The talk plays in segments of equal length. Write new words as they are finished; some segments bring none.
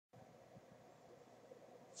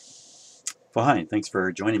Well, hi, thanks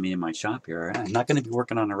for joining me in my shop here. I'm not going to be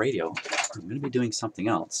working on a radio. I'm going to be doing something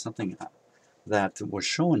else, something that was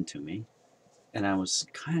shown to me, and I was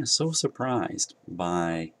kind of so surprised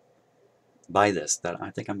by this that I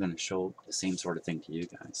think I'm going to show the same sort of thing to you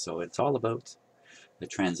guys. So it's all about the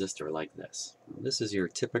transistor like this. This is your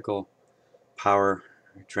typical power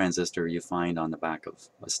transistor you find on the back of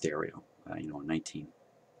a stereo. 19.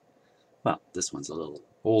 Well, this one's a little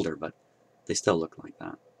older, but they still look like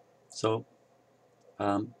that. So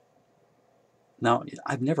um, now,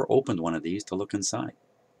 I've never opened one of these to look inside.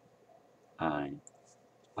 I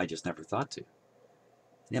just never thought to.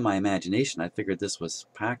 In my imagination, I figured this was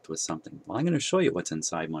packed with something. Well, I'm going to show you what's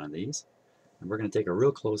inside one of these, and we're going to take a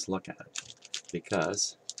real close look at it,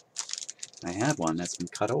 because I have one that's been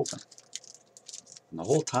cut open, and the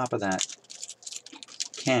whole top of that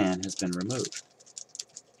can has been removed.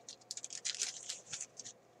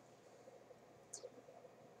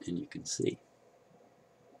 And you can see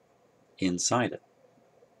inside it.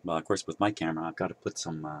 Well, of course, with my camera, I've got to put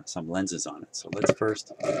some lenses on it. So let's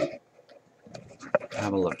first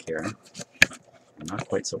have a look here. I'm not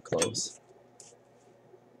quite so close.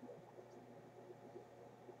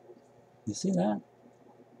 You see that?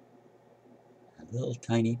 A little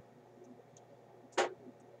tiny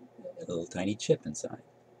chip inside.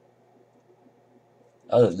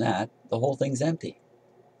 Other than that, the whole thing's empty.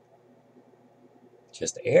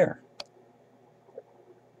 Just air.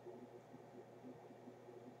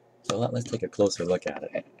 So let's take a closer look at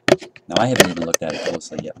it. Now, I haven't even looked at it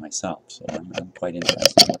closely yet myself, so I'm quite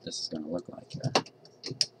interested in what this is going to look like here.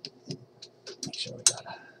 Make sure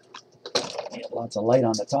we get lots of light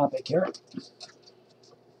on the topic here.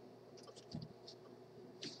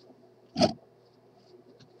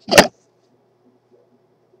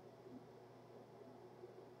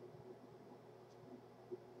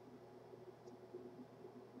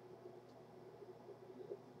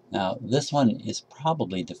 Now, this one is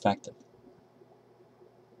probably defective.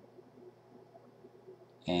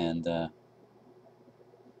 And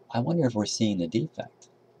I wonder if we're seeing the defect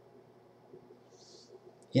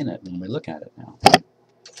in it when we look at it now.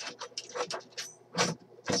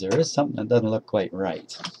 Because there is something that doesn't look quite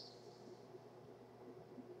right.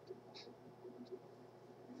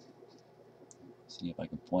 See if I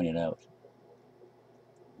can point it out.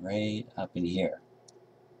 Right up in here.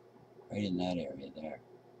 Right in that area there.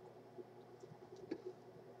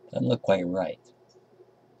 Doesn't look quite right.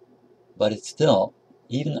 But it's still,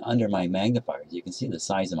 even under my magnifiers, you can see the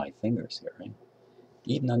size of my fingers here, right?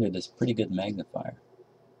 Even under this pretty good magnifier,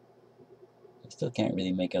 I still can't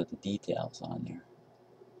really make out the details on there.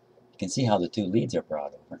 You can see how the two leads are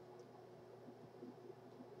brought over.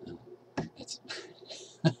 It's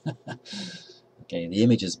okay, the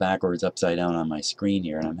image is backwards, upside down on my screen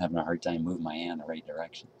here, and I'm having a hard time moving my hand in the right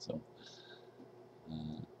direction. So,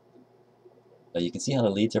 but you can see how the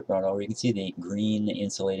leads are brought over. You can see the green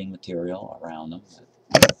insulating material around them.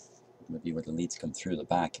 Maybe where the leads come through the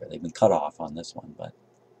back here. They've been cut off on this one, but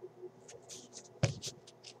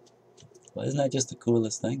well, isn't that just the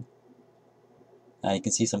coolest thing? Now you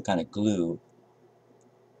can see some kind of glue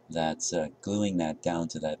that's gluing that down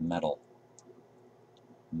to that metal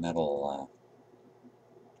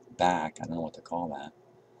back. I don't know what to call that.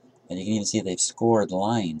 And you can even see they've scored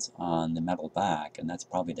lines on the metal back, and that's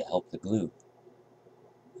probably to help the glue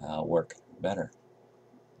work better.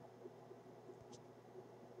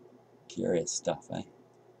 Curious stuff, eh?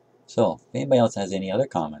 So, if anybody else has any other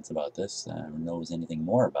comments about this, or knows anything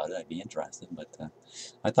more about it, I'd be interested. But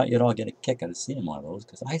I thought you'd all get a kick out of seeing one of those,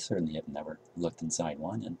 because I certainly have never looked inside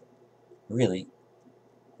one, and really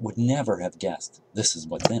would never have guessed this is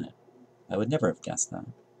what's in it. I would never have guessed that.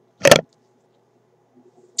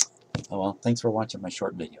 Oh well, thanks for watching my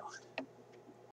short video.